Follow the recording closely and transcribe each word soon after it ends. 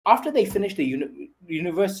After they finish the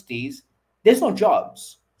universities, there's no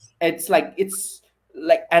jobs. It's like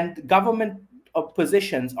and government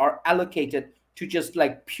positions are allocated to just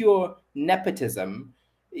like pure nepotism.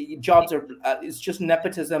 Jobs are it's just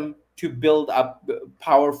nepotism to build up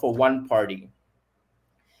power for one party.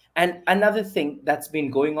 And another thing that's been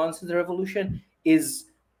going on since the revolution is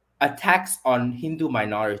attacks on Hindu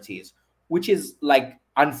minorities, which is like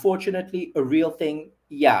unfortunately a real thing.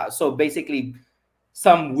 Yeah. So basically,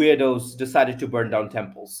 some weirdos decided to burn down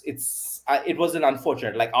temples. It was an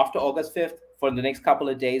unfortunate. Like after August 5th, for the next couple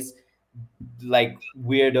of days, like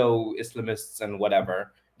weirdo Islamists and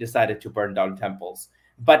whatever decided to burn down temples.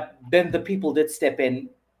 But then the people did step in,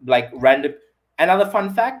 like random. Another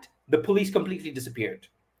fun fact: the police completely disappeared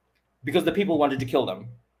because the people wanted to kill them.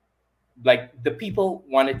 Like the people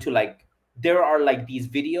wanted to like. There are like these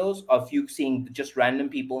videos of you seeing just random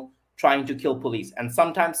people trying to kill police and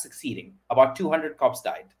sometimes succeeding. About 200 cops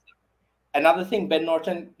died. Another thing Ben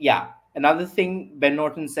Norton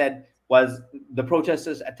said was the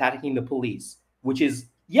protesters attacking the police, which is,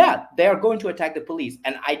 yeah, they are going to attack the police.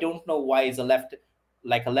 And I don't know why is a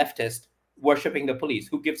leftist worshipping the police.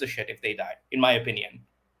 Who gives a shit if they die? In my opinion,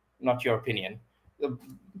 not your opinion.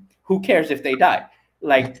 Who cares if they die?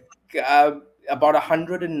 Like about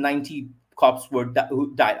 190 cops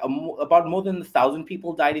who died. About more than 1,000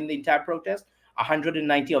 people died in the entire protest.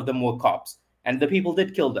 190 of them were cops, and the people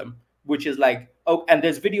did kill them, which is like, oh, and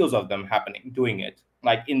there's videos of them doing it,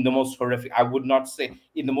 like in the most horrific, I would not say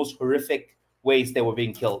in the most horrific ways they were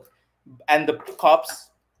being killed. And the cops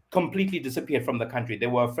completely disappeared from the country. They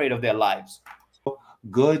were afraid of their lives.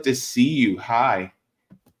 Good to see you. Hi.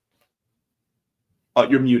 Oh,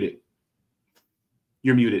 you're muted.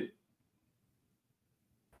 You're muted.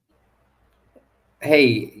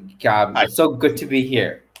 Hey, so good to be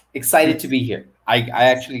here. Excited to be here. I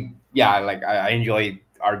actually, yeah, like I enjoy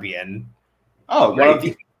RBN. Oh,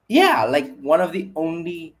 great. One of the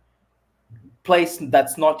only place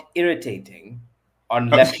that's not irritating on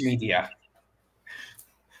left media.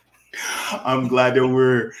 I'm glad that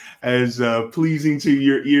we're as pleasing to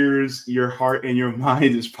your ears, your heart, and your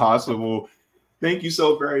mind as possible. Thank you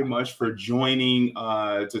so very much for joining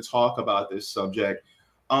to talk about this subject.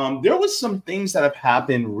 There was some things that have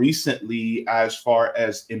happened recently as far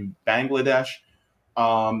as in Bangladesh.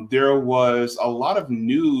 There was a lot of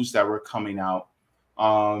news that were coming out.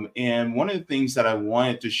 And one of the things that I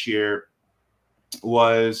wanted to share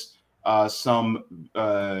was some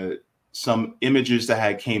images that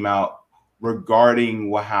had came out regarding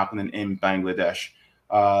what happened in Bangladesh.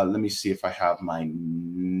 Let me see if I have my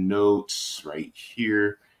notes right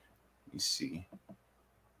here. Let me see.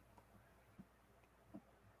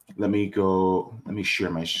 Let me share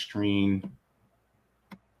my screen.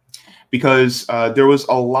 Because there was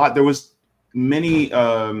a lot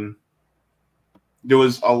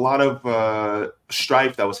of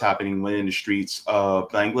strife that was happening within the streets of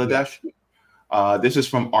Bangladesh. This is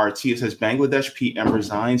from RT. It says Bangladesh PM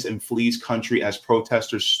resigns and flees country as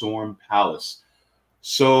protesters storm palace.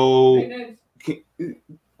 So,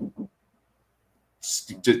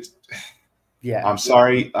 yeah, I'm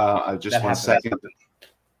sorry. Just one second.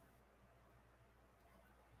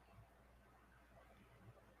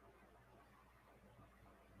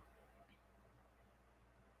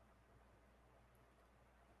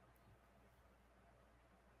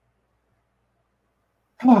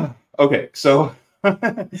 Okay, so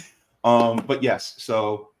but yes,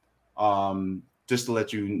 so just to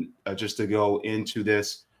let you just to go into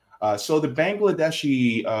this, so the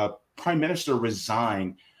Bangladeshi prime minister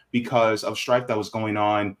resigned because of strife that was going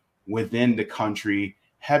on within the country,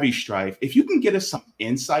 heavy strife. If you can get us some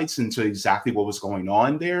insights into exactly what was going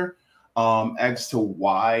on there, as to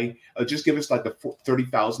why, just give us like the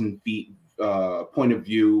 30,000 feet point of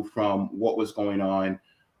view from what was going on.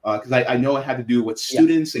 Because I know it had to do with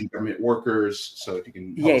students and government workers. So if you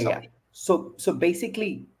can help us out. So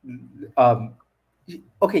basically,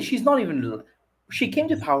 okay, she came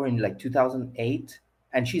to power in like 2008,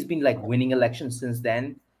 and she's been like winning elections since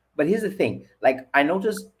then. But here's the thing, like I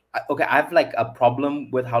noticed, okay, I have like a problem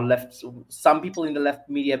with how some people in the left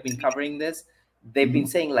media have been covering this. They've been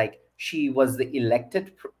saying like she was the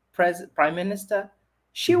elected prime minister.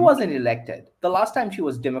 She wasn't elected. The last time she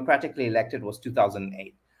was democratically elected was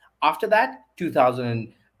 2008. After that,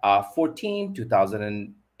 2014,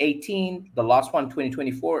 2018, the last one,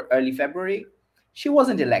 2024, early February, she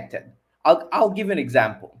wasn't elected. I'll give an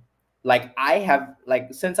example. Like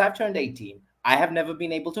since I've turned 18, I have never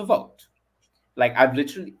been able to vote. Like I've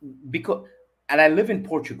literally, and I live in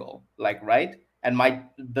Portugal, like, right? And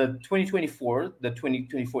the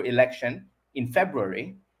 2024 election in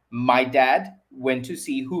February, My dad went to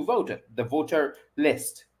see who voted, the voter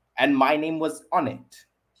list, and my name was on it.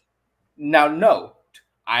 Now, note,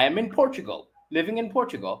 I am in Portugal, living in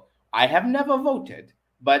Portugal. I have never voted,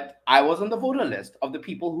 but I was on the voter list of the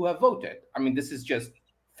people who have voted. I mean, this is just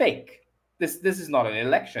fake. This is not an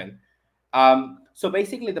election. So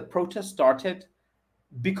basically, the protest started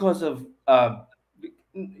because of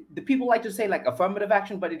the people like to say like affirmative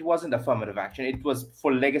action, but it wasn't affirmative action. It was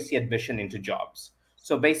for legacy admission into jobs.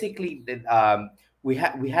 So basically, we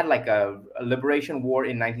had like a liberation war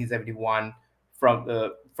in 1971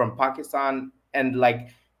 from Pakistan, and like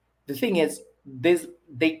the thing is,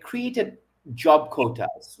 they created job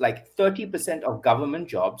quotas. Like 30% of government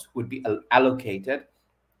jobs would be allocated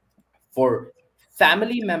for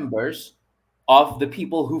family members of the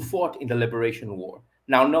people who fought in the liberation war.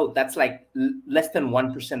 Now, note that's like less than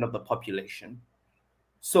 1% of the population.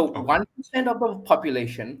 So Okay. 1% of the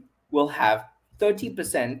population will have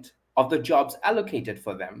 30% of the jobs allocated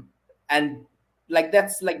for them. And like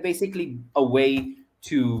that's like basically a way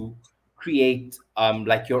to create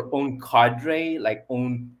like your own cadre, like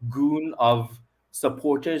own goon of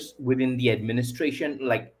supporters within the administration,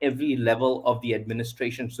 like every level of the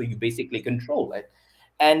administration. So you basically control it.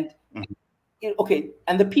 And Mhm. okay,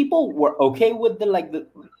 and the people were okay with the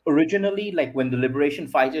originally, like when the liberation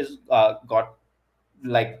fighters got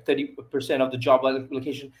like 30% of the job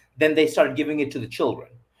application, then they started giving it to the children.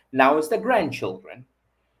 Now it's the grandchildren.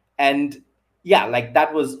 And yeah, like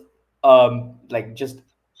that was like just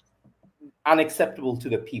unacceptable to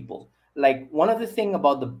the people. Like one of the thing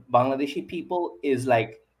about the Bangladeshi people is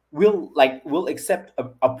like we'll accept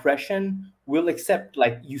oppression, we'll accept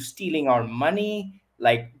like you stealing our money,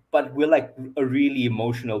 like but we're like a really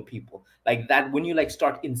emotional people. Like that when you like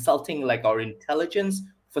start insulting like our intelligence,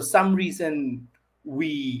 for some reason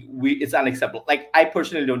we it's unacceptable. Like I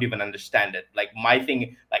personally don't even understand it. Like my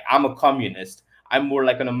thing, like I'm a communist. I'm more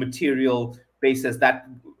like on a material basis that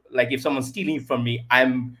like if someone's stealing from me,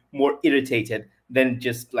 I'm more irritated than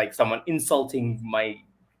just like someone insulting my,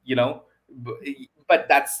 you know. But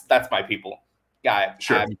that's my people. Yeah,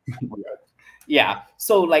 Sure. yeah.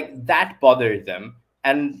 So like that bothered them,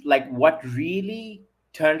 and like what really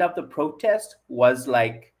turned up the protest was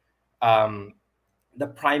like um, the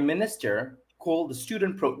prime minister called the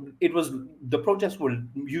student it was the protests were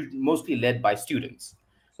mostly led by students.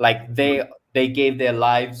 Like they gave their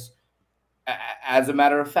lives. As a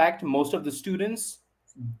matter of fact, most of the students,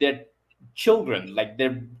 their children, like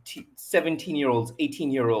they're 17-year-olds,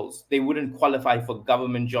 18-year-olds, they wouldn't qualify for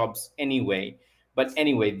government jobs anyway. But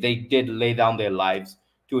anyway, they did lay down their lives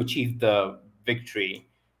to achieve the victory.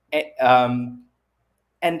 A- Um,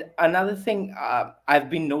 and another thing I've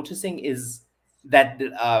been noticing is that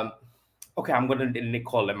okay, I'm gonna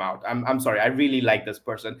call him out. I'm sorry. I really like this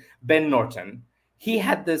person, Ben Norton. He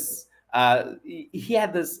had this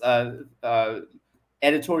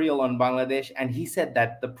editorial on Bangladesh, and he said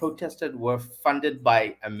that the protesters were funded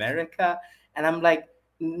by America. And I'm like,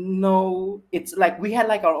 no, it's like we had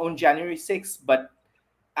like our own January 6th, but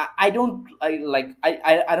I don't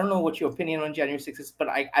I don't know what your opinion on January 6th is, but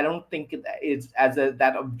I don't think it's as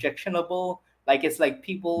that objectionable. Like it's like Mhm.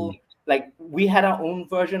 people like we had our own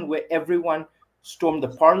version where everyone stormed the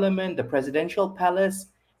parliament, the presidential palace,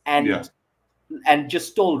 Yeah. and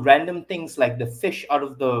just stole random things like the fish out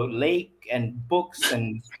of the lake and books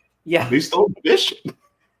and yeah. They stole fish.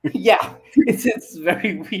 Yeah, it's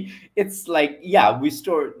very it's like yeah we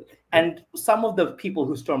store. And some of the people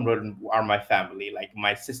who stormed Roden are my family. Like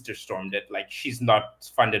my sister stormed it. Like she's not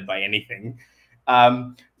funded by anything.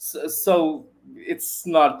 So it's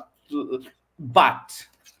not. But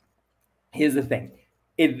here's the thing: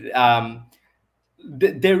 it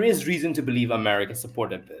there is reason to believe America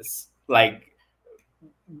supported this. Like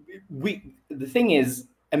the thing is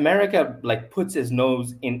America like puts his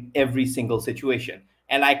nose in every single situation,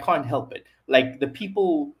 and I can't help it. Like the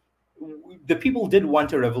people did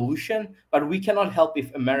want a revolution, but we cannot help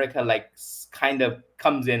if America like kind of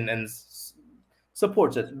comes in and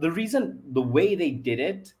supports it. The reason the way they did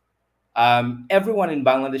it, everyone in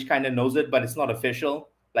Bangladesh kind of knows it, but it's not official.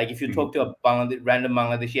 Like if you Mhm. talk to a random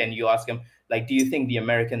Bangladeshi and you ask him, like, do you think the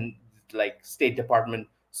American like State Department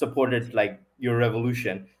supported like your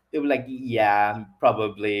revolution? They were like, yeah,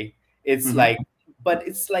 probably. It's Mhm. like, but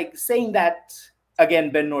it's like saying that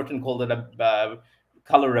again. Ben Norton called it a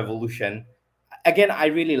color revolution. Again, I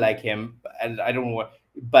really like him, and I don't know what,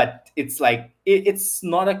 but it's like it's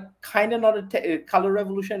not a kind of not a color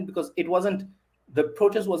revolution because it wasn't the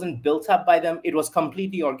protest wasn't built up by them. It was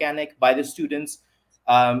completely organic by the students.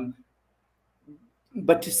 Um,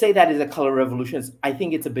 but to say that is a color revolution, I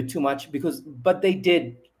think it's a bit too much because, but they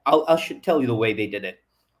did. I should tell you the way they did it.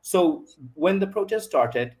 So when the protest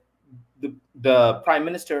started, the prime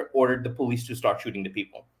minister ordered the police to start shooting the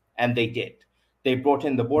people, and they did. They brought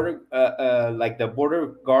in the border, like the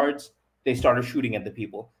border guards. They started shooting at the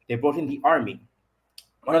people. They brought in the army.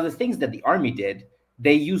 One of the things that the army did,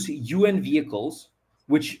 they used UN vehicles,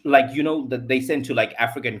 which, like, that they sent to like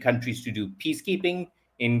African countries to do peacekeeping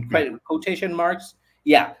in quotation marks.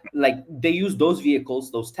 Yeah, like they used those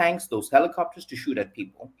vehicles, those tanks, those helicopters to shoot at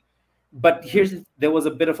people. But there was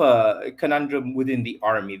a bit of a conundrum within the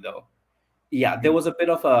army, though. Yeah, there was a bit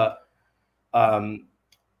of a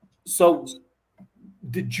so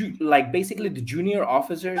like basically the junior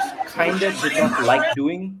officers kind of did not like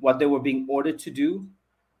doing what they were being ordered to do.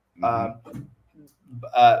 Uh,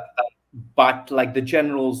 uh, but like the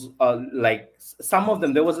generals, like some of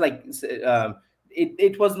them, there was like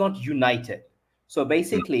it was not united. So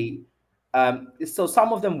basically, so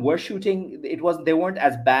some of them were shooting. They weren't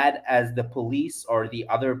as bad as the police or the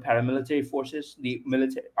other paramilitary forces, the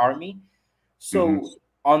military army. So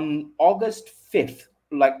on August 5th,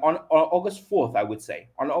 like on August 4th, I would say,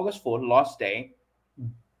 on August 4th, last day,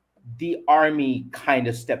 the army kind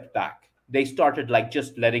of stepped back. They started like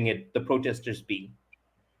just letting the protesters be.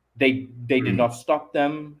 They did not stop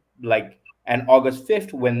them. Like, and August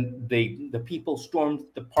 5th, when the people stormed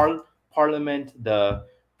the parliament, the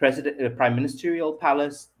prime ministerial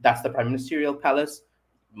palace. That's the prime ministerial palace.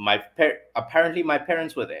 Apparently my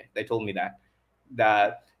parents were there. They told me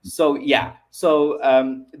that. So yeah, so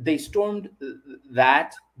they stormed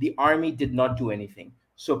that. The army did not do anything.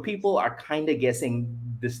 So people are kind of guessing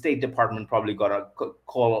the State Department probably got a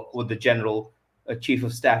call with the general chief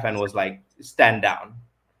of staff and was like, stand down.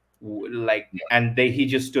 Like, and he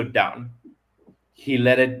just stood down. He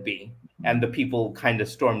let it be, and the people kind of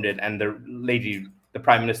stormed it, and the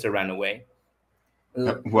prime minister ran away.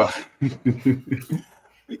 Well,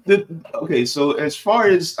 okay, so as far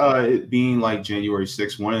as it being like January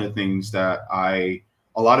 6th, one of the things that a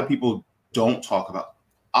lot of people don't talk about,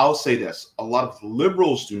 I'll say this, a lot of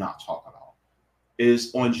liberals do not talk about,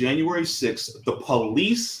 is on January 6th, the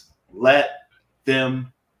police let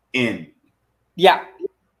them in. Yeah.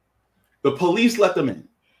 The police let them in.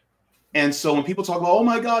 And so when people talk about, oh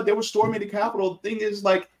my God, they were storming the Capitol, the thing is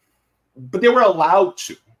like, but they were allowed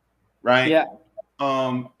to, right? Yeah.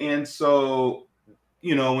 And so,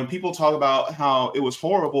 when people talk about how it was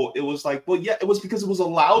horrible, it was like, well, yeah, it was because it was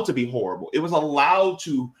allowed to be horrible. It was allowed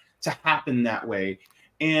to happen that way.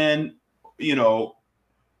 And,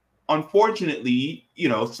 unfortunately,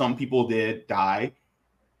 some people did die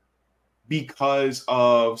because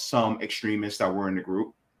of some extremists that were in the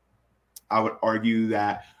group. I would argue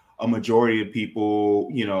that a majority of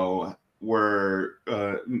people, were,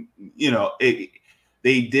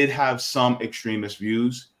 they did have some extremist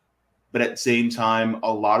views, but at the same time,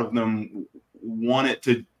 a lot of them wanted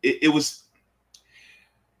to,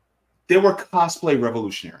 they were cosplay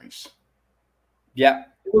revolutionaries. Yeah.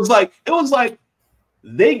 It was like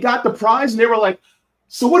they got the prize and they were like,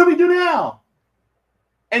 so what do we do now?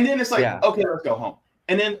 And then it's like, okay, let's go home.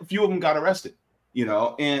 And then a few of them got arrested,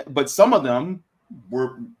 but some of them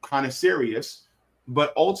were kind of serious.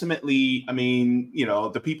 But ultimately, I mean,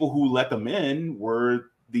 the people who let them in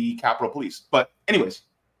were the Capitol Police. But anyways,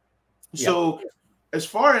 so as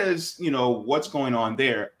far as, what's going on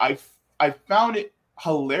there, I found it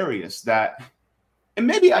hilarious that, and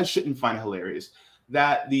maybe I shouldn't find it hilarious,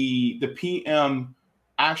 that the PM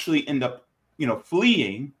actually ended up,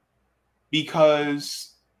 fleeing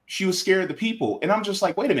because she was scared of the people. And I'm just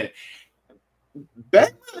like, wait a minute.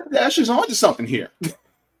 Bangladesh is onto something here.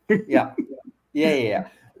 Yeah.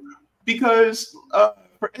 Because,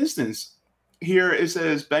 for instance, here it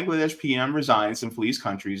says Bangladesh PM resigns and flees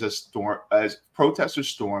countries as protesters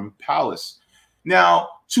storm palace. Now,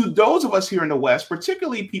 to those of us here in the West,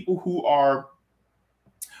 particularly people who are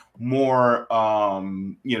more,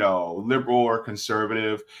 liberal or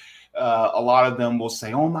conservative, a lot of them will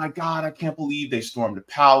say, oh my God, I can't believe they stormed the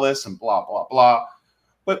palace and blah, blah, blah.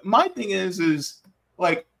 But my thing is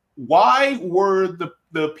like, why were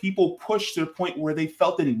the people pushed to the point where they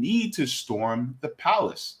felt the need to storm the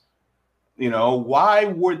palace? Why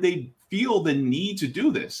would they feel the need to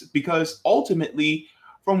do this? Because ultimately,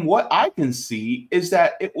 from what I can see, is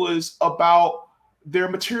that it was about their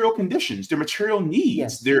material conditions, their material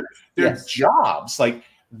needs, their jobs. Like,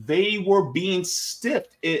 they were being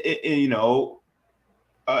stiffed.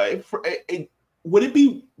 Would it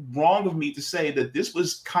be wrong of me to say that this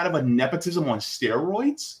was kind of a nepotism on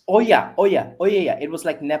steroids? Oh yeah. It was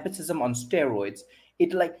like nepotism on steroids.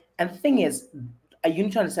 And the thing is, you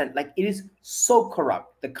need to understand, like, it is so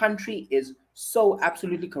corrupt. The country is so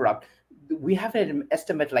absolutely corrupt. We have an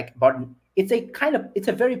estimate like about it's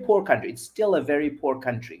a very poor country. It's still a very poor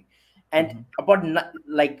country, and about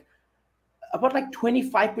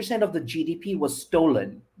 25% of the GDP was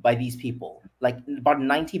stolen by these people. Like about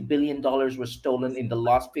 $90 billion was stolen in the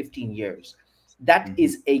last 15 years. That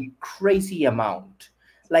is a crazy amount.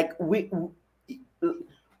 Like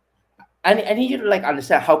I need you to like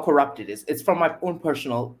understand how corrupt it is. It's from my own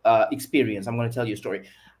personal experience. I'm going to tell you a story.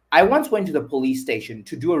 I once went to the police station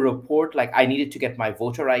to do a report. Like I needed to get my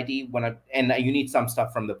voter ID and you need some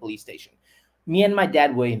stuff from the police station. Me and my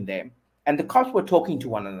dad were in there, and the cops were talking to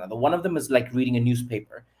one another. One of them is like reading a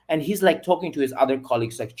newspaper, and he's like talking to his other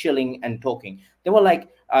colleagues, like chilling and talking. They were like,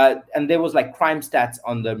 and there was like crime stats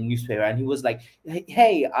on the newspaper, and he was like,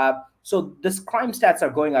 "Hey, so this crime stats are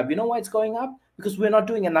going up. You know why it's going up? Because we're not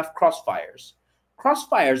doing enough crossfires.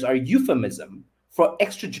 Crossfires are euphemism for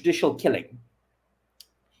extrajudicial killing."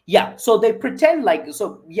 Yeah, so they pretend like,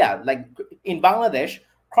 so yeah, like in Bangladesh,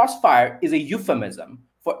 crossfire is a euphemism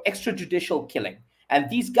for extrajudicial killing. And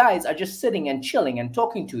these guys are just sitting and chilling and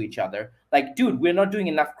talking to each other like, dude, we're not doing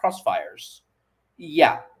enough crossfires.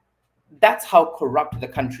 Yeah, that's how corrupt the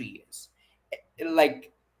country is.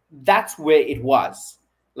 Like, that's where it was.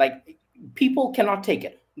 Like, people cannot take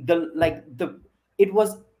it. It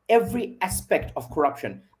was every aspect of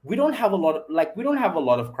corruption. We don't have a lot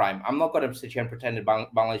of crime. I'm not going to sit here and pretend that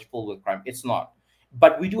Bangladesh is full with crime. It's not.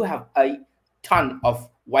 But we do have a ton of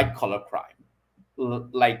white collar crime.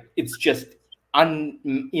 Like, it's just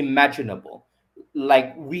unimaginable.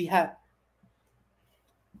 Like, we have,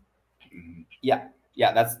 yeah,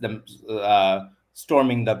 that's them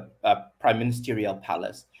storming the prime ministerial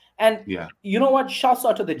palace. And you know what? Shouts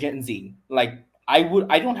out to the Gen Z. Like, I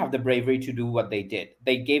don't have the bravery to do what they did.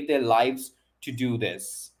 They gave their lives to do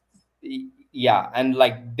this. Yeah, and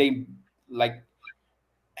like they like,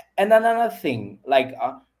 and another thing, like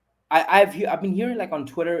I've been hearing like on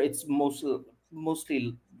Twitter, it's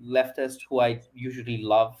mostly leftists who I usually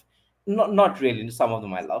love. Not really, some of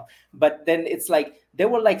them I love, but then it's like they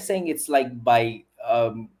were like saying it's like by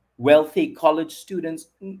wealthy college students.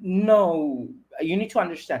 No, you need to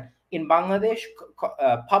understand, in Bangladesh,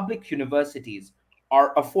 public universities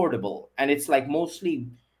are affordable, and it's like mostly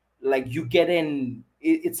like you get in.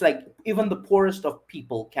 It's like even the poorest of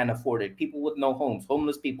people can afford it. People with no homes,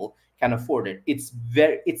 homeless people can afford it.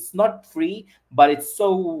 It's not free, but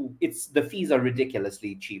the fees are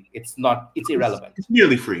ridiculously cheap. It's irrelevant. It's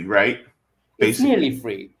nearly free, right? Basically. It's nearly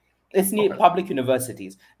free. It's near public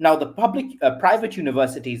universities. Now the private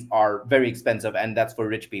universities are very expensive, and that's for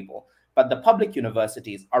rich people. But the public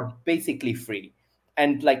universities are basically free,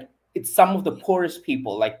 and like it's some of the poorest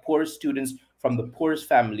people, like poorest students from the poorest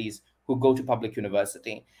families who go to public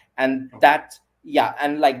university. And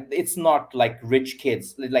and like it's not like rich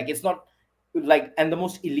kids, like it's not like, and the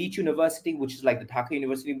most elite university, which is like the Dhaka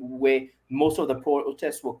University, where most of the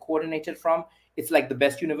protests were coordinated from, it's like the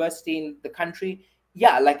best university in the country.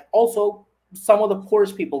 Yeah, like also some of the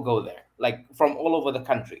poorest people go there, like from all over the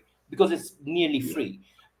country, because it's nearly free.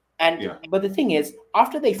 And but the thing is,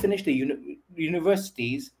 after they finish the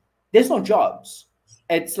universities, there's no jobs.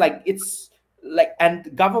 It's like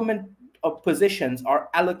and government positions are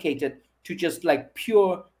allocated to just like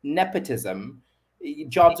pure nepotism.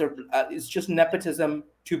 Jobs are it's just nepotism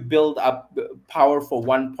to build up power for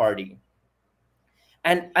one party.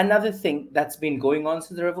 And another thing that's been going on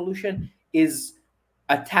since the revolution is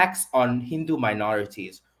attacks on Hindu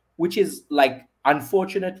minorities, which is like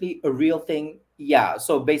unfortunately a real thing. Yeah,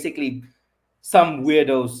 so basically some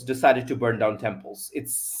weirdos decided to burn down temples.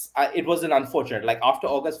 It wasn't unfortunate. Like after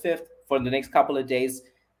August 5th, for the next couple of days,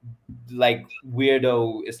 like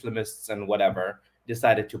weirdo Islamists and whatever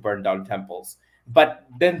decided to burn down temples. But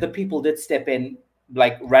then the people did step in,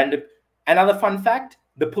 like random. Another fun fact,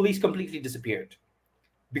 the police completely disappeared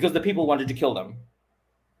because the people wanted to kill them.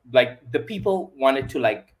 Like the people wanted to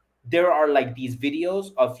like, there are like these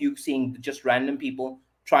videos of you seeing just random people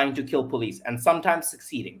trying to kill police and sometimes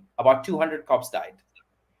succeeding. About 200 cops died.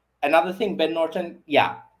 Another thing Ben Norton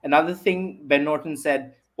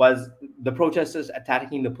said was the protesters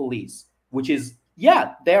attacking the police, which is,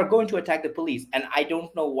 yeah, they are going to attack the police. And I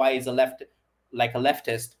don't know why is a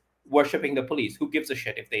leftist worshipping the police. Who gives a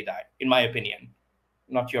shit if they die? In my opinion,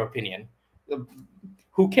 not your opinion.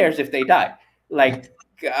 Who cares if they die? Like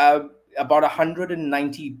about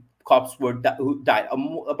 190 cops who died.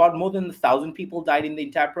 About more than 1,000 people died in the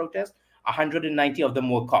entire protest. 190 of them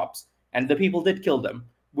were cops, and the people did kill them,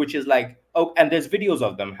 which is like, oh, and there's videos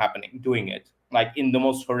of them doing it, like in the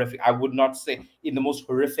most horrific, I would not say in the most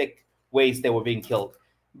horrific ways they were being killed.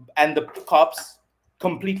 And the cops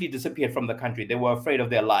completely disappeared from the country. They were afraid of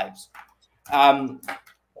their lives. And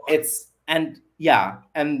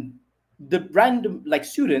the random like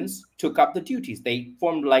students took up the duties. They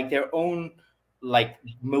formed like their own like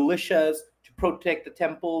militias to protect the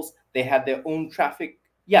temples. They had their own traffic.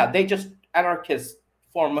 Yeah, they just anarchist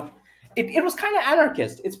form. It was kind of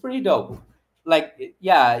anarchist. It's pretty dope. Like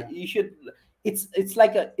yeah, you should. It's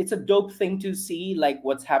like it's a dope thing to see like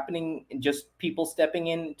what's happening, just people stepping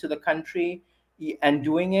into the country and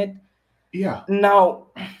doing it. Yeah. Now,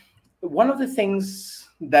 one of the things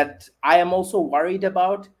that I am also worried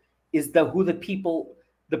about is the who the people,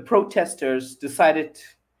 the protesters decided,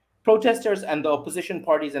 protesters and the opposition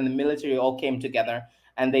parties and the military all came together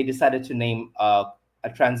and they decided to name a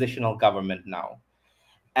transitional government now,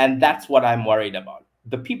 and that's what I'm worried about.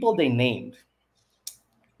 The people they named,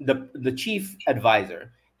 the chief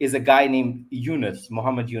advisor is a guy named Yunus,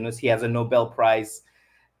 Muhammad Yunus. He has a Nobel Prize.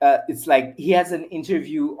 It's like he has an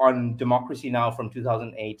interview on Democracy Now from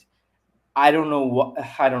 2008. I don't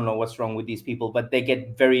know what's wrong with these people, but they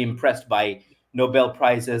get very impressed by Nobel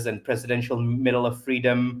Prizes and Presidential Medal of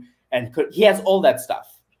Freedom, and he has all that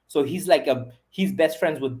stuff. So he's best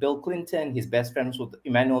friends with Bill Clinton. He's best friends with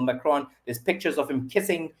Emmanuel Macron. There's pictures of him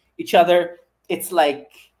kissing each other. It's like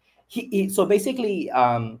so basically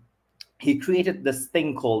he created this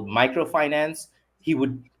thing called microfinance. He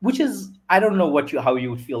would, which is I don't know how you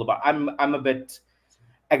would feel about. I'm a bit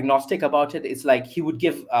agnostic about it. It's like he would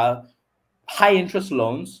give high interest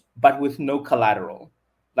loans, but with no collateral,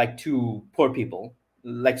 like to poor people,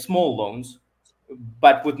 like small loans,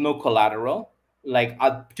 but with no collateral, like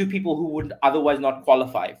to people who would otherwise not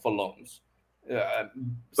qualify for loans. But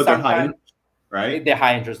they're high, Sometimes right? they're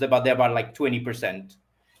high interest. They're about like 20%.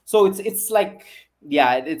 So it's like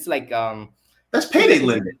yeah, it's like That's payday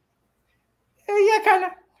lending. yeah, kind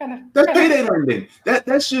of. That's payday lending.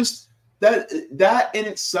 That's just that in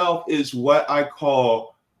itself is what I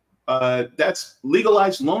call that's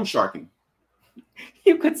legalized loan sharking.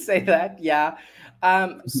 You could say that, yeah.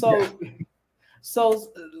 So Yeah.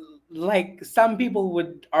 so like some people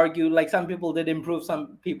would argue, like some people did improve,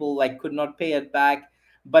 some people like could not pay it back.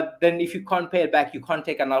 But then if you can't pay it back, you can't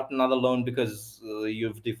take out another loan because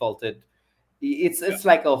you've defaulted. It's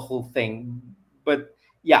like a whole thing. But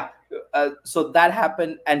yeah, so that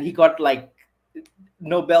happened, and he got like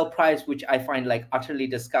Nobel Prize, which I find like utterly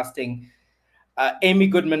disgusting. Amy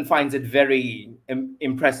Goodman finds it very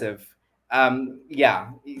impressive.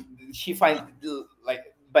 Yeah, she finds like,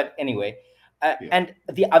 but anyway, Yeah. and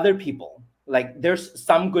the other people, like there's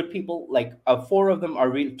some good people, like four of them are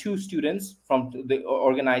real, two students from the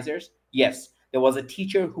organizers. Yes, there was a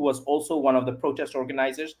teacher who was also one of the protest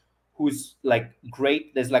organizers, who's like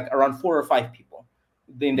great. There's like around 4 or 5 people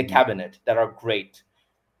in the cabinet that are great,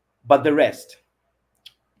 but the rest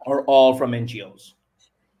are all from NGOs,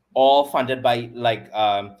 all funded by like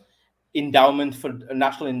endowment for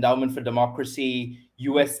National Endowment for Democracy,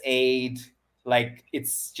 USAID. Like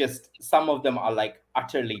it's just some of them are like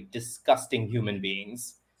utterly disgusting human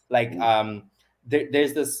beings. Like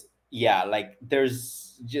there's this yeah, like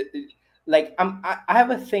like I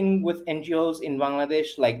have a thing with NGOs in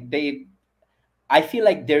Bangladesh. Like I feel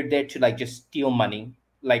like they're there to like just steal money.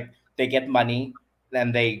 Like they get money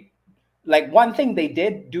and they like one thing they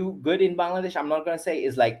did do good in Bangladesh. I'm not gonna say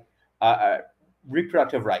is like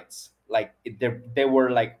reproductive rights. Like they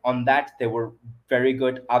were like on that they were very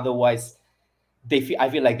good. Otherwise, I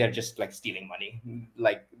feel like they're just like stealing money.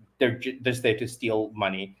 Like they're just there to steal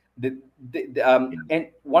money. And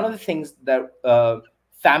one of the things that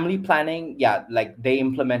family planning, yeah, like they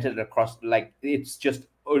implemented it across. Like it's just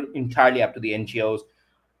entirely up to the NGOs.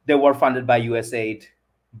 They were funded by USAID,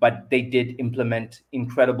 but they did implement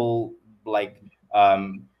incredible like uh,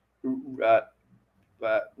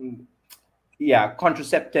 uh, yeah,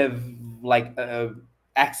 contraceptive, like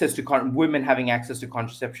access to women having access to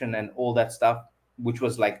contraception and all that stuff, which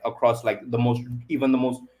was like across like even the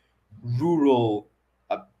most rural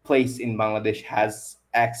place in Bangladesh has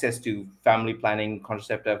access to family planning,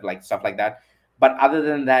 contraceptive, like stuff like that. But other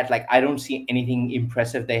than that, like I don't see anything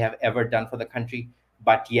impressive they have ever done for the country.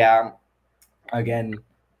 But yeah, again,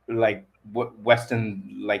 like Western,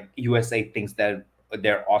 like USA thinks that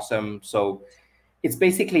they're awesome. So it's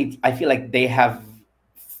basically, I feel like they have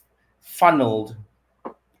funneled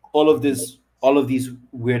all of these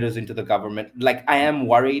weirdos into the government. Like I am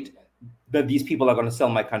worried that these people are going to sell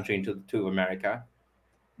my country to America.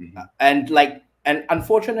 And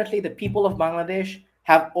unfortunately the people of Bangladesh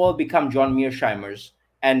have all become John Mearsheimers,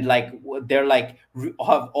 and like they're like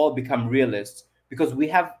have all become realists, because we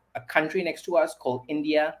have a country next to us called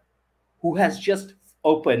India who has just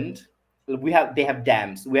opened, they have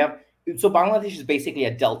dams. So Bangladesh is basically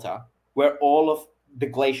a delta where all of the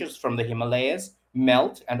glaciers from the Himalayas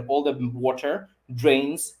melt and all the water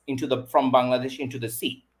drains from Bangladesh into the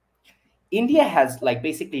sea. India has like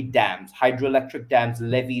basically dams, hydroelectric dams,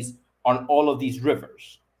 levees on all of these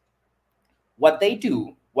rivers. What they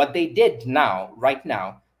did right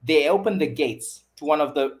now, they opened the gates to one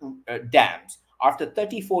of the dams. After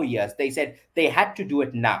 34 years, they said they had to do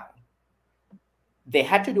it now. They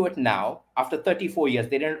had to do it now. After 34 years,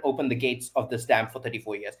 they didn't open the gates of this dam for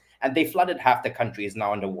 34 years, and they flooded half the country is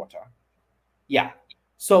now underwater. Yeah.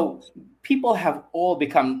 So people have all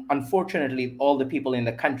become, unfortunately, all the people in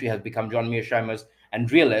the country have become John Mearsheimer's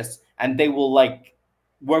and realists, and they will like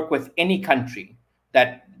work with any country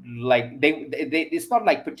that like they it's not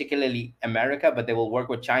like particularly America, but they will work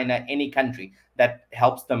with China, any country that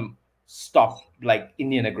helps them stop like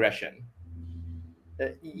Indian aggression.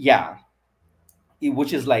 Yeah,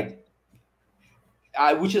 which is like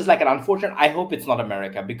an unfortunate. I hope it's not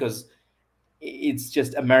America, because it's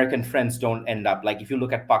just American friends don't end up like, if you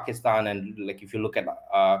look at Pakistan and like if you look at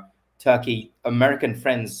Turkey, American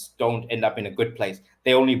friends don't end up in a good place.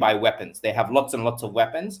 They only buy weapons. They have lots and lots of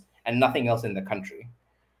weapons and nothing else in the country.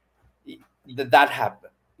 That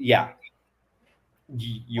happened. Yeah.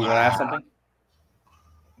 You want to add something?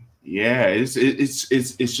 Yeah,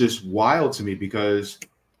 it's just wild to me because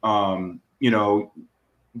you know,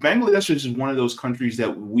 Bangladesh is one of those countries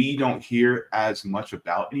that we don't hear as much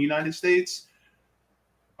about in the United States.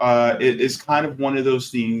 It's kind of one of those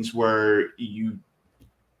things where you,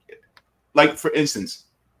 like, for instance,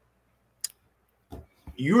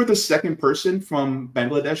 you're the second person from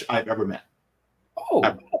Bangladesh I've ever met. Oh,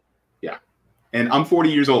 yeah. And I'm 40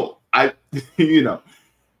 years old. You know,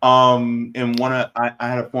 and I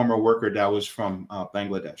had a former worker that was from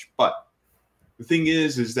Bangladesh. But the thing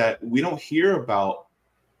is that we don't hear about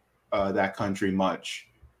that country much.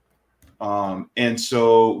 And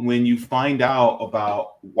so when you find out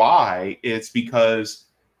about why, it's because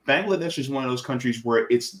Bangladesh is one of those countries where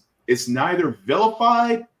it's neither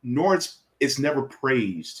vilified nor it's never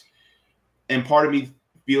praised. And part of me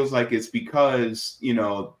feels like it's because, you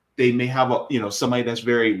know, they may have somebody that's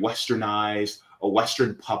very westernized, a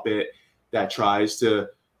Western puppet that tries to,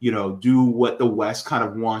 you know, do what the West kind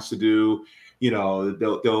of wants to do. You know,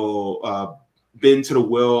 they'll bend to the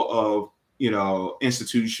will of, you know,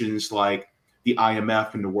 institutions like the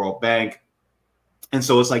IMF and the World Bank. And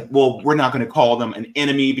so it's like, well, we're not going to call them an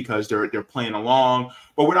enemy because they're playing along,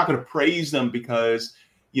 but we're not going to praise them because,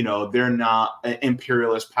 you know, they're not an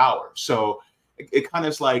imperialist power. So it kind of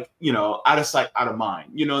is like, you know, out of sight, out of mind.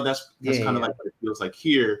 You know, that's kind of like what it feels like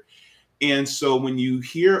here. And so when you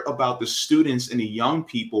hear about the students and the young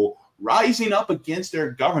people rising up against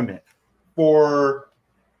their government for,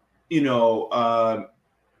 you know,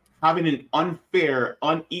 having an unfair,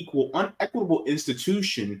 unequal, unequitable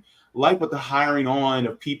institution, like with the hiring on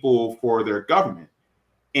of people for their government,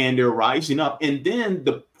 and they're rising up, and then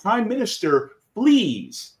the prime minister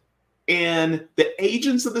flees, and the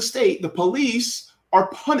agents of the state, the police, are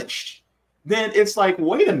punished, then it's like,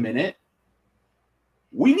 wait a minute,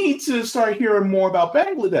 we need to start hearing more about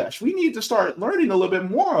Bangladesh. We need to start learning a little bit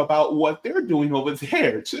more about what they're doing over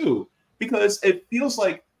there too, because it feels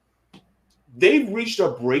like they've reached a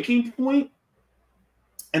breaking point.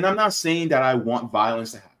 And I'm not saying that I want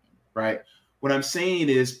violence to happen, right? What I'm saying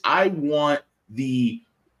is I want the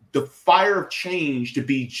fire of change to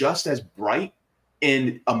be just as bright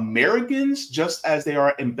in Americans just as they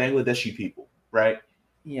are in Bangladeshi people, right?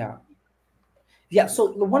 Yeah. Yeah,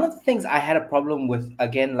 so one of the things I had a problem with,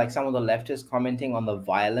 again, like some of the leftists commenting on the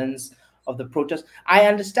violence of the protest. I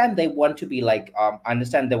understand they want to be like, I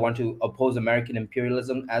understand they want to oppose American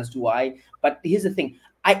imperialism, as do I. But here's the thing: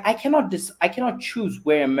 I cannot choose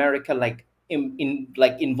where America like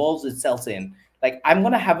involves itself in. Like, I'm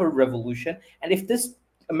gonna have a revolution, and if this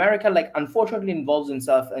America like unfortunately involves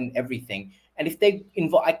itself in everything, and if they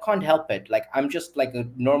involve, I can't help it. Like, I'm just like a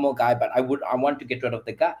normal guy, but I want to get rid of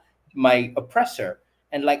the guy, my oppressor,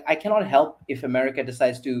 and like I cannot help if America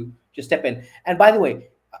decides to just step in. And by the way,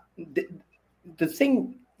 the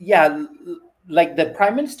thing, yeah, like the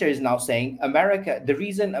prime minister is now saying America, the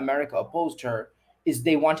reason America opposed her is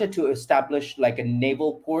they wanted to establish like a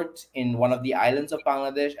naval port in one of the islands of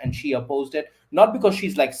Bangladesh, and she opposed it, not because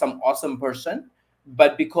she's like some awesome person,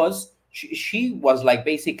 but because she was like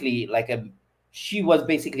basically like she was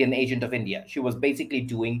basically an agent of India. She was basically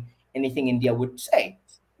doing anything India would say.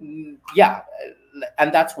 Yeah,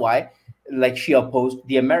 and that's why like she opposed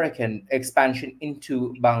the American expansion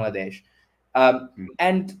into Bangladesh.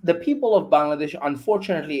 And the people of Bangladesh,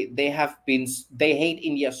 unfortunately, they hate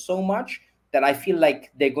India so much that I feel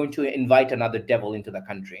like they're going to invite another devil into the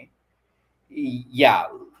country. Yeah,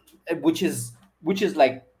 which is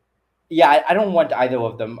like Yeah, I don't want either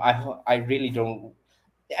of them. I really don't.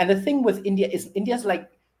 And the thing with India is India's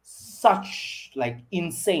like such like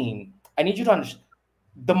insane. I need you to understand.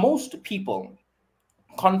 The most people,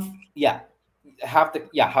 yeah, half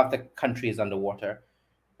the country is underwater.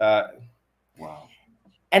 Uh, Wow.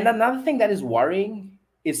 and another thing that is worrying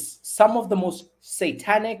is some of the most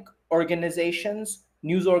satanic organizations,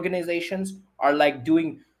 news organizations, are like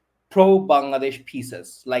doing pro Bangladesh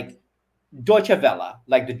pieces, like Deutsche Welle,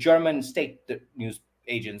 like the German state news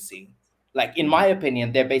agency. Like in Mhm. my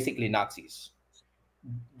opinion, they're basically Nazis.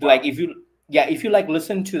 Like Wow. if you, yeah, if you like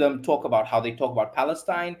listen to them talk about how they talk about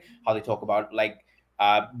Palestine, how they talk about like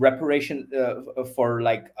reparation for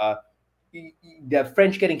like the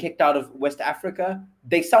French getting kicked out of West Africa,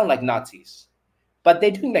 they sound like Nazis. But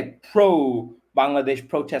they're doing like pro Bangladesh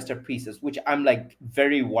protester pieces, which I'm like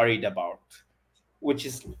very worried about. Which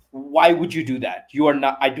is, why would you do that? You are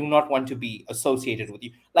not. I do not want to be associated with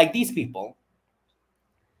you. Like these people,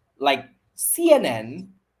 like CNN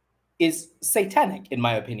is satanic in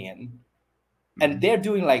my opinion, and Mhm. they're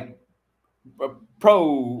doing like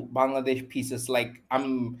pro Bangladesh pieces. Like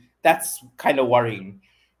that's kind of worrying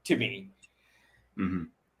to me. Mhm.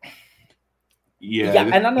 Yeah. Yeah,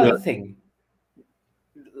 and another thing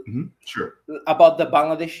Sure. about the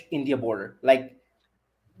Bangladesh India border, like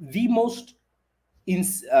the most in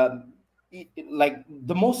like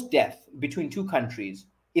the most death between two countries,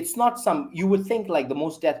 it's not some, you would think like the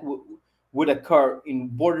most death would occur in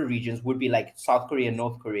border regions would be like South Korea and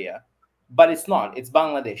North Korea, but it's not. It's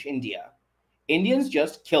Bangladesh, India. Indians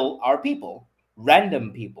just kill our people,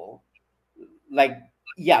 random people. Like,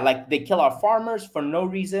 yeah, like they kill our farmers for no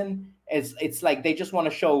reason. It's like they just want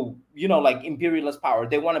to show, like imperialist power.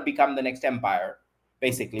 They want to become the next empire.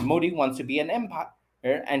 Basically, Modi wants to be an empire,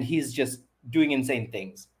 and he's just doing insane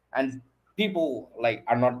things. And people like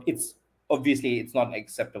are not. It's obviously it's not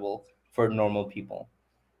acceptable for normal people.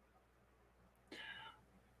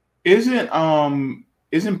 Isn't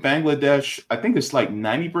Bangladesh, I think it's like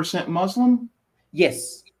 90% Muslim?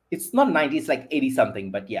 Yes, it's not 90. It's like 80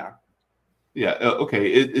 something. But yeah, Yeah,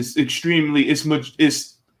 okay. It's extremely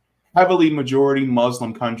it's heavily majority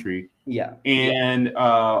Muslim country. yeah, And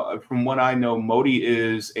from what I know, Modi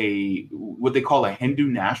is a what they call a Hindu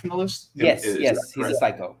nationalist. yes, Is that yes. He's a correct?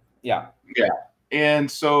 psycho. Yeah, Yeah. And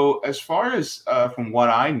so, as far as from what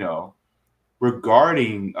I know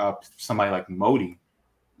regarding somebody like Modi,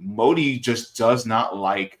 Modi just does not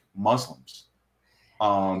like Muslims.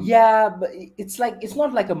 Um, yeah, but it's like it's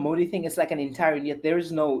not like a Modi thing. It's like an entire India.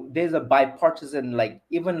 There's a bipartisan, like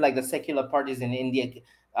even like the secular parties in India,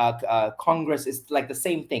 Congress is like the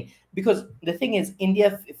same thing. Because the thing is,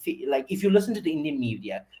 India, like if you listen to the Indian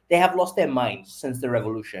media, they have lost their minds since the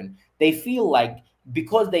revolution. They feel like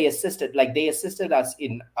because they assisted us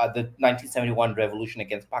in the 1971 revolution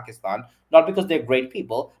against Pakistan, not because they're great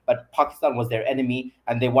people, but Pakistan was their enemy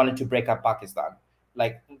and they wanted to break up Pakistan.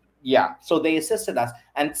 Like, yeah, so they assisted us,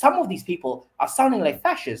 and some of these people are sounding like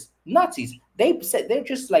fascists, Nazis. They're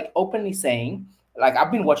just like openly saying, like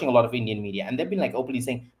I've been watching a lot of Indian media, and they've been like openly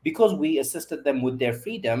saying because we assisted them with their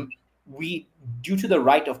freedom, we, due to the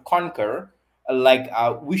right of conquer,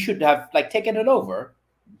 we should have like taken it over.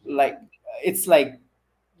 Like it's like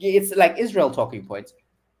it's like Israel talking points.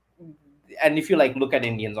 And if you like look at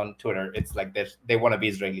Indians on Twitter, it's like they want to be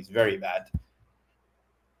Israelis very bad.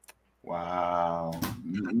 wow,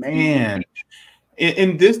 man.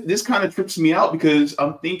 And this kind of trips me out because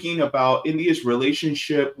I'm thinking about India's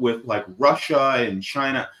relationship with like Russia and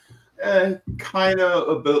China, kind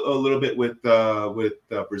of a little bit with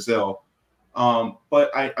Brazil.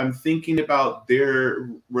 But I'm thinking about their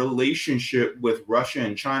relationship with Russia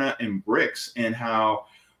and China and BRICS and how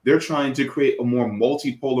they're trying to create a more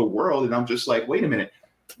multipolar world. And I'm just like, wait a minute,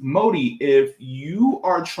 Modi, if you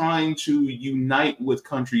are trying to unite with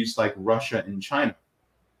countries like Russia and China,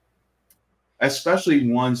 especially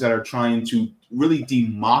ones that are trying to really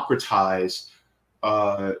democratize,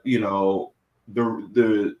 the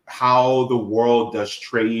how the world does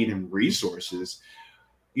trade and resources.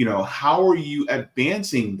 How are you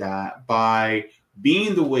advancing that by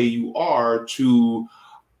being the way you are to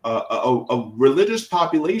a religious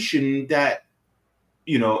population that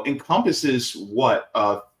encompasses what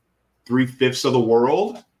 3/5 of the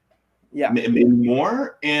world, Yeah, maybe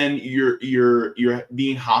more, and you're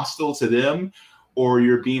being hostile to them, or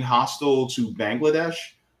you're being hostile to Bangladesh,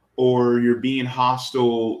 or you're being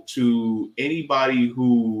hostile to anybody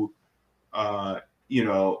who uh, you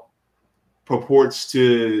know purports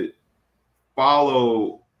to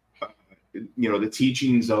follow the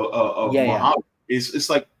teachings of yeah, yeah, Muhammad. It's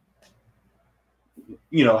like,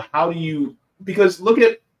 how do you, because look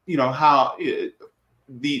at how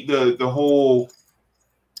the whole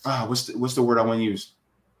what's the word I want to use?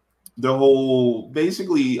 The whole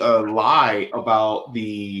basically lie about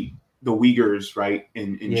the Uyghurs, right,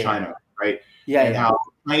 in China, right? And how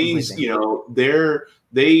Chinese, Completely. you know,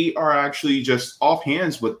 they are actually just off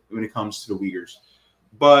hands when it comes to the Uyghurs.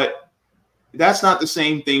 But that's not the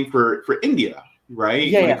same thing for India,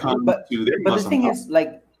 right? When it comes to their But the Muslim thing is,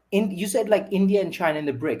 like, you said like India and China and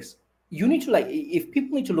the BRICS. You need to, like, if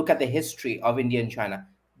people need to look at the history of India and China,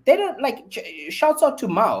 they don't like. Shouts out to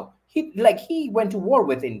Mao. He went to war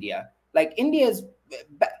with India. Like India is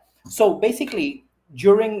so basically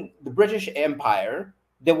during the British Empire,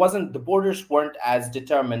 the borders weren't as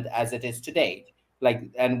determined as it is today. Like,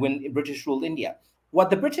 and when British ruled India, what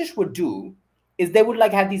the British would do is they would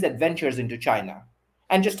like have these adventures into China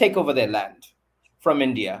and just take over their land from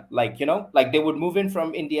India. Like, like they would move in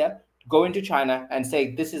from India, go into China and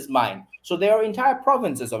say, this is mine. So there are entire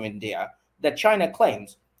provinces of India that China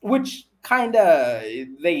claims, which kind of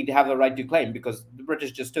they have the right to claim because the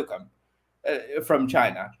British just took them from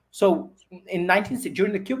China. So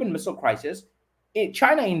during the Cuban Missile Crisis,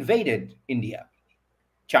 China invaded India.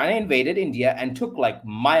 China invaded India and took like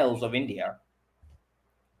miles of India.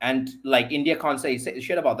 And like India can't say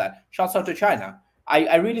shit about that. Shouts out to China.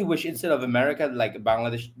 I really wish instead of America, like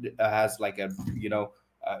Bangladesh has like a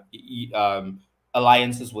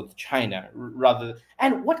alliances with China rather.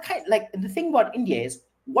 And what kind, like, the thing about India is,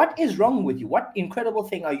 what is wrong with you? What incredible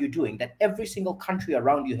thing are you doing that every single country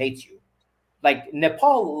around you hates you? Like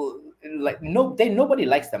Nepal, like nobody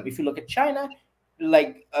likes them. If you look at China,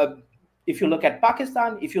 like if you look at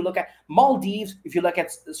Pakistan, if you look at Maldives, if you look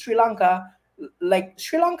at Sri Lanka, like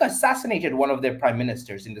Sri Lanka assassinated one of their prime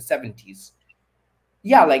ministers in the 70s.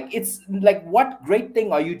 Yeah, like it's like, what great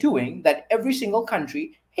thing are you doing that every single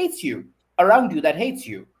country hates you around you, that hates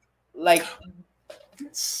you? Like,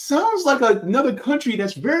 sounds like another country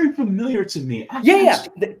that's very familiar to me. I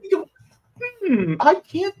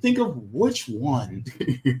can't think of which one.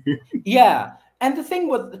 Yeah. And the thing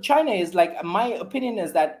with China is, like, my opinion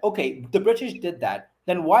is that, okay, the British did that.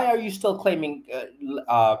 Then why are you still claiming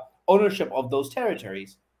ownership of those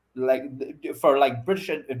territories? Like, for like British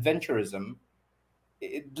adventurism,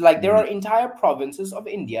 like there are entire provinces of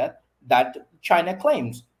India that China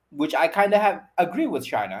claims, which I kind of have agree with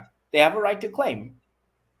China. They have a right to claim.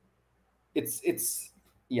 It's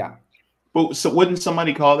yeah. But so wouldn't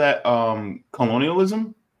somebody call that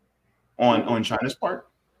colonialism on China's part?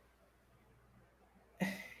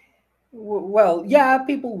 Well, yeah,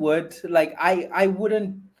 people would. Like, I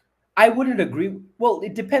wouldn't agree. Well,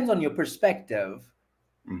 it depends on your perspective.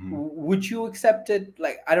 Would you accept it?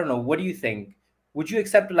 Like, I don't know, what do you think? Would you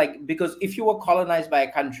accept, like, because if you were colonized by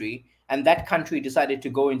a country and that country decided to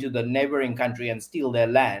go into the neighboring country and steal their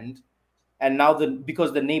land, and now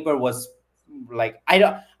because the neighbor was like, I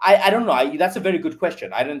don't know, that's a very good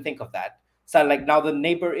question. I didn't think of that. So like now the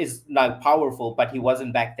neighbor is now powerful, but he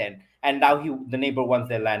wasn't back then, and now the neighbor wants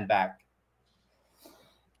their land back.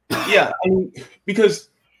 Yeah, I mean, because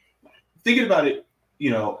thinking about it,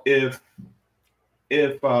 you know, if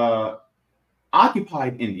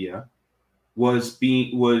occupied India was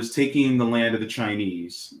taking the land of the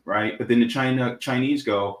Chinese, right? But then the Chinese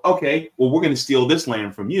go, okay, well, we're going to steal this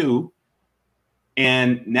land from you,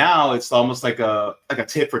 and now it's almost like a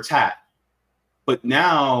tit for tat. But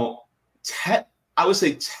now, I would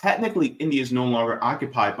say technically India is no longer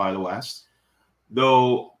occupied by the West,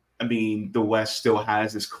 though. I mean, the West still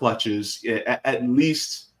has its clutches, at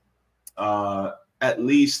least, you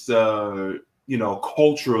know,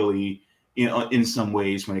 culturally, in some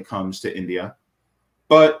ways when it comes to India.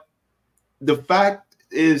 But the fact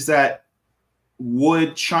is that,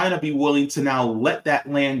 would China be willing to now let that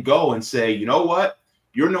land go and say, you know what,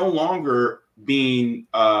 you're no longer being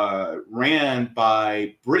ran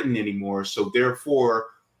by Britain anymore, so therefore,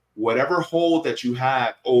 whatever hold that you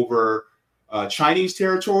have over Chinese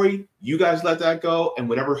territory, you guys let that go, and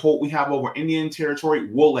whatever hold we have over Indian territory,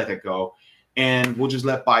 we'll let it go, and we'll just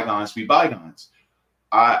let bygones be bygones.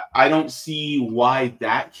 I don't see why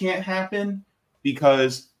that can't happen,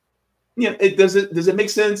 because does it make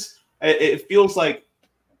sense? It feels like,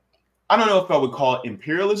 I don't know if I would call it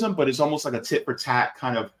imperialism, but it's almost like a tit for tat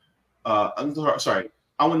kind of. I'm sorry,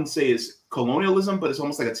 I wouldn't say it's colonialism, but it's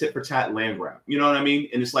almost like a tit for tat land grab. You know what I mean?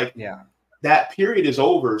 And it's like, yeah, that period is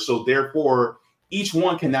over, so therefore each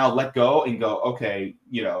one can now let go and go, okay,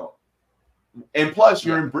 you know. And plus,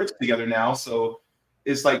 you're in BRICS together now, so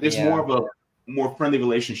it's like there's more of a more friendly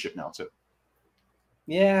relationship now too.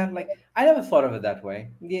 Yeah, like I never thought of it that way.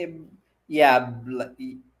 Yeah,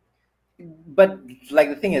 but like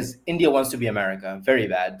the thing is, India wants to be America very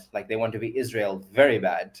bad. Like they want to be Israel very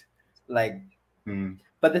bad. Like Mm.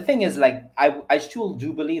 But the thing is, like, I still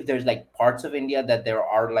do believe there's like parts of India that there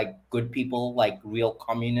are like good people, like real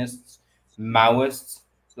communists, Hmm. Maoists.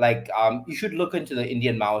 Like, you should look into the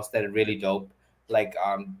Indian Maoists that are really dope. Like,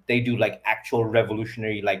 they do like actual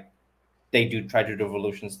revolutionary, like they do try to do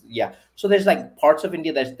revolutions. Yeah. So there's like parts of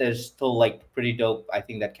India that there's still like pretty dope. I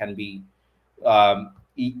think that can be,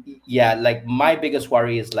 yeah. Like my biggest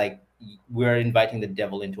worry is like we're inviting the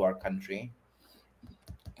devil into our country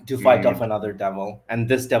to fight off Mm. another devil, and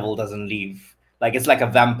this devil doesn't leave. Like it's like a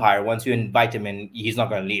vampire. Once you invite him in, he's not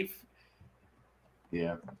gonna leave.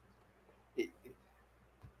 Yeah.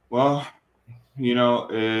 Well,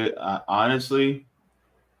 honestly,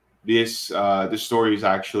 this story is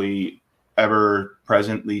actually ever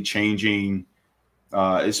presently changing,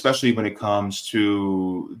 especially when it comes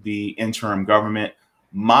to the interim government.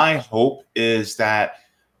 My hope is that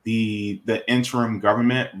the interim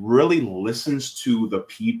government really listens to the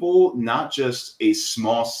people, not just a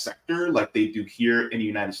small sector like they do here in the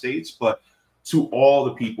United States, but to all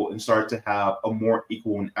the people, and start to have a more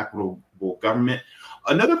equal and equitable government.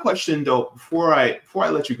 Another question, though, before I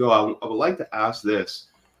let you go, I would like to ask this: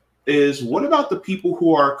 is what about the people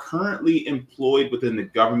who are currently employed within the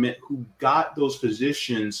government who got those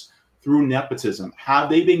positions through nepotism?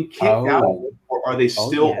 Have they been kicked out, Oh, or are they oh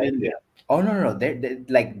still yeah. in there? Oh no, no, no. They're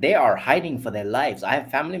like they are hiding for their lives. I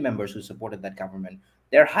have family members who supported that government.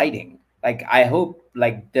 They're hiding. Like I hope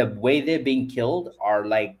like the way they're being killed are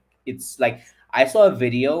like it's like I saw a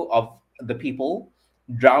video of the people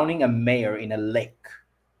drowning a mayor in a lake.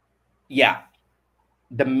 Yeah,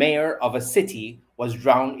 the mayor of a city was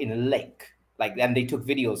drowned in a lake. Like and they took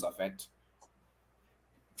videos of it.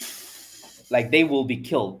 Like they will be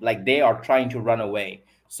killed, like they are trying to run away.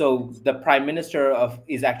 So the prime minister of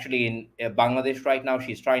is actually in Bangladesh right now.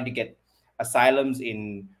 She's trying to get asylums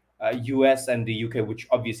in US and the UK, which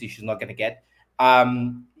obviously she's not going to get.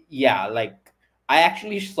 Yeah, like I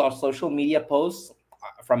actually saw social media posts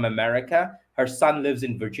from America. Her son lives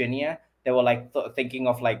in Virginia. They were like thinking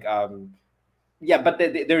of like yeah, but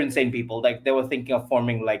they're insane people. Like they were thinking of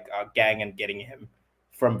forming like a gang and getting him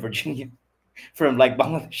from Virginia, from like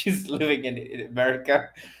Bangladeshis living in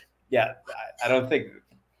America. Yeah, I don't think.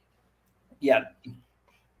 Yeah,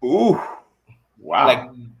 Ooh, like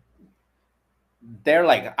wow. they're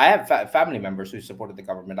like I have family members who supported the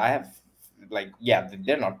government. I have like yeah,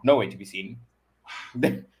 they're not no way to be seen.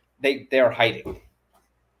 They are hiding.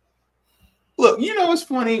 Look, it's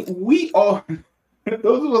funny. We all,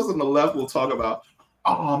 those of us on the left, will talk about,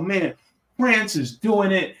 oh man, France is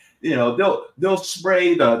doing it. They'll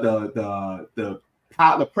spray the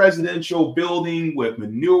presidential building with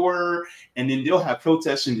manure, and then they'll have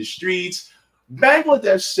protests in the streets.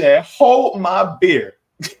 Bangladesh said, "Hold my beer."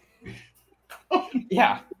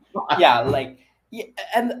 Yeah, yeah, like yeah,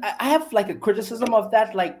 and I have like a criticism of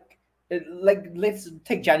that. Like let's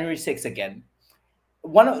take January 6th again.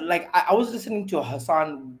 One of like I was listening to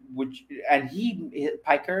Hassan, which and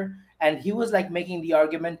Piker, and he was like making the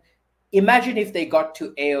argument. Imagine if they got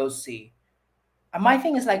to AOC. And my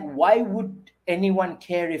thing is like, why would anyone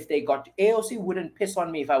care if they got to AOC? Wouldn't piss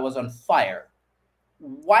on me if I was on fire.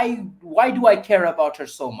 Why do I care about her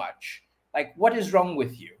so much? Like, what is wrong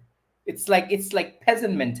with you? It's like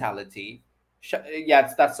peasant mentality.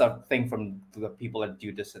 Yeah, that's a thing from the people at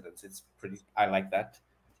Due Dissidents. It's pretty. I like that.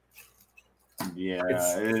 Yeah,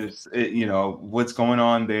 It's what's going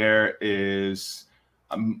on there is,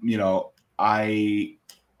 I,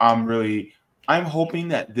 I'm really, I'm hoping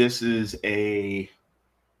that this is a,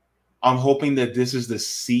 I'm hoping that this is the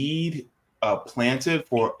seed planted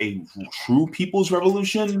for a true people's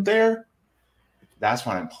revolution there. That's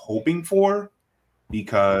what I'm hoping for,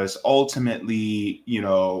 because ultimately,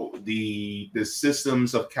 the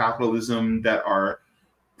systems of capitalism that are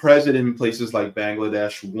present in places like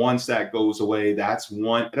Bangladesh, once that goes away, that's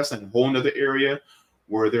like a whole nother area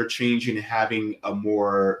where they're changing and having a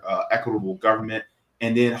more equitable government.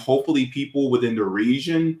 And then hopefully people within the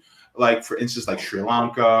region, like for instance, like Sri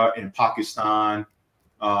Lanka and Pakistan,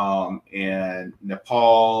 and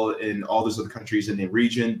Nepal and all those other countries in the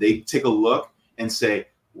region, they take a look and say,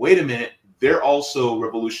 wait a minute, they're also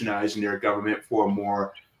revolutionizing their government for a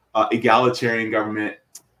more egalitarian government.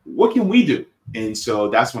 What can we do? And so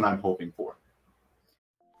that's what I'm hoping for.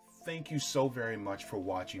 Thank you so very much for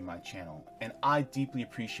watching my channel, and I deeply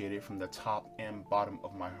appreciate it from the top and bottom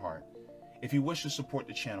of my heart. If you wish to support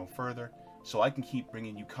the channel further, so I can keep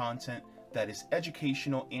bringing you content that is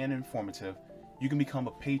educational and informative, you can become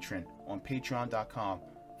a patron on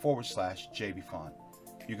patreon.com/Jaybefaunt.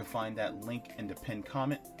 You can find that link in the pinned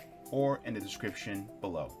comment or in the description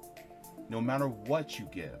below. No matter what you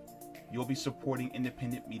give, you'll be supporting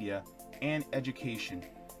independent media and education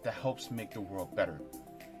that helps make the world better.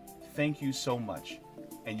 Thank you so much,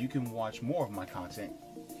 and you can watch more of my content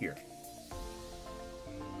here.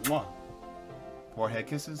 Mwah. Forehead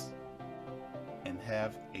kisses, and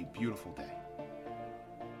have a beautiful day.